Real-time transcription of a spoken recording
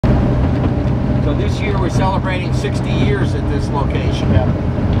So this year we're celebrating 60 years at this location. Yeah.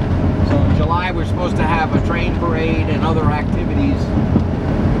 So in July we're supposed to have a train parade and other activities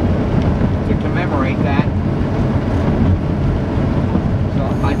to commemorate that. So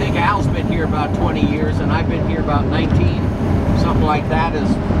I think Al's been here about 20 years and I've been here about 19, something like that,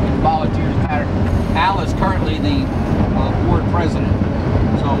 as volunteers matter. Al is currently the board president.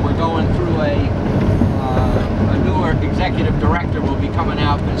 So we're going through a newer executive director will be coming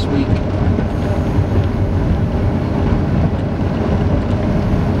out this week.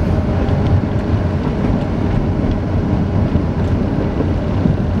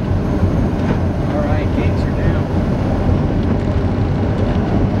 All right, gates are down.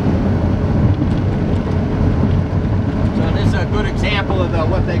 So this is a good example of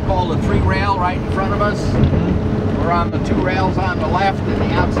what they call the three rail right in front of us. We're on the two rails on the left, and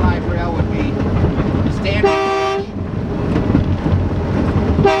the outside rail would be standard.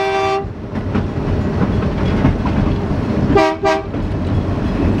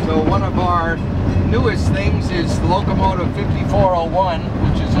 So one of our newest things is the locomotive 5401,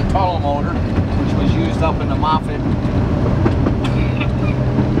 which is a tunnel motor, which was used up in the Moffat.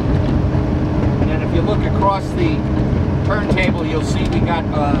 And if you look across the turntable, you'll see we got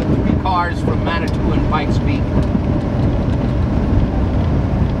 3 cars from Manitou and Pikes Peak.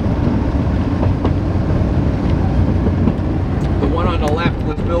 The one on the left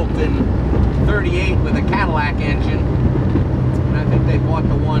was built in '38 with a Cadillac engine, and I think they bought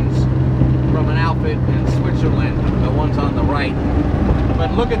the ones from an outfit in Switzerland, the ones on the right.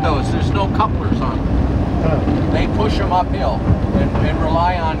 But look at those, there's no couplers on them. They push them uphill and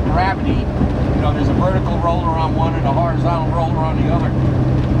rely on gravity. You know, there's a vertical roller on one and a horizontal roller on the other.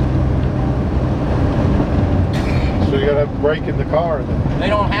 So you gotta have a brake in the car then. They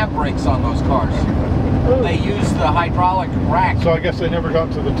don't have brakes on those cars. They use the hydraulic rack. So I guess they never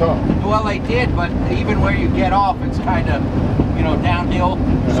got to the top. Well, they did, but even where you get off, it's kind of, you know, downhill.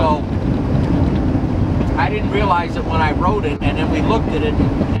 So I didn't realize it when I wrote it, and then we looked at it,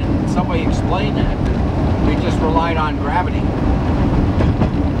 and somebody explained that we just relied on gravity.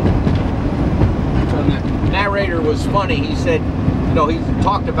 So the narrator was funny. He said, you know, he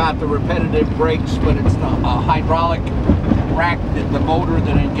talked about the repetitive brakes, but it's the hydraulic rack, the motor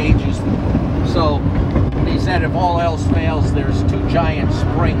that engages them. So he said if all else fails, there's 2 giant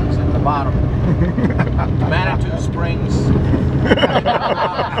springs at the bottom. Manitou springs.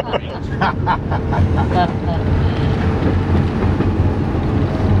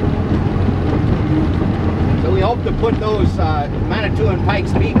 So we hope to put those Manitou and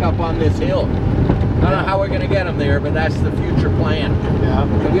Pikes Peak up on this hill. I don't know how we're going to get them there, but that's the future plan. Yeah.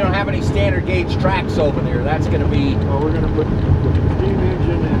 And we don't have any standard gauge tracks over there. That's going to be... Well, we're going to put the steam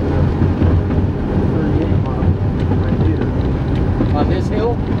engine and the 38 model right here. On this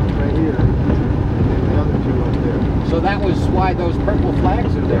hill? Right here. And the other 2 up there. So that was why those purple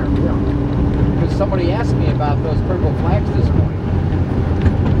flags are there. Yeah. Because somebody asked me about those purple flags this morning.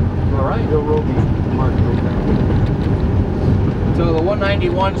 All right. They'll roll me marked over there. So the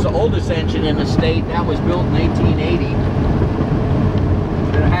 191's the oldest engine in the state. That was built in 1880.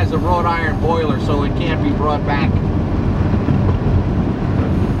 And it has a wrought iron boiler, so it can't be brought back.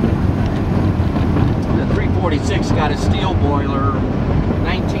 The 346 got a steel boiler,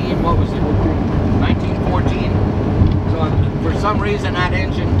 1914. So for some reason that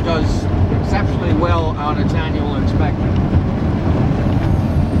engine does exceptionally well on its annual inspection.